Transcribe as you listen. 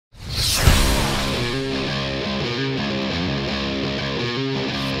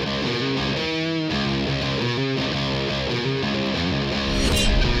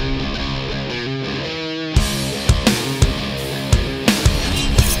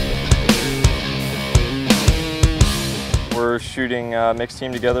We're shooting mixed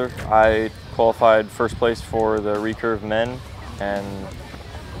team together. I qualified first place for the recurve men, and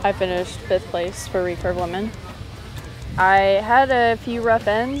I finished 5th place for recurve women. I had a few rough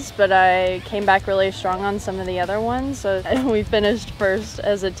ends, but I came back really strong on some of the other ones. So we finished first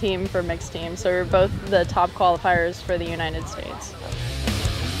as a team for mixed team. So we're both the top qualifiers for the United States.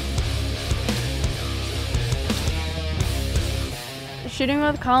 Shooting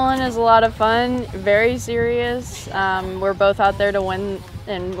with Collin is a lot of fun, very serious. We're both out there to win,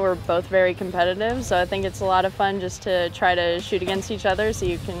 and we're both very competitive. So I think it's a lot of fun just to try to shoot against each other so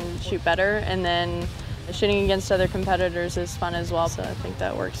you can shoot better. And then shooting against other competitors is fun as well, so I think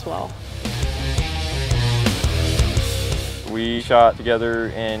that works well. We shot together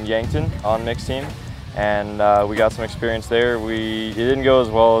in Yankton on mixed team, and we got some experience there. It didn't go as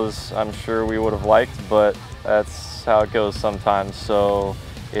well as I'm sure we would have liked, but that's how it goes sometimes, so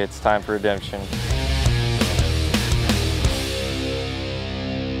it's time for redemption.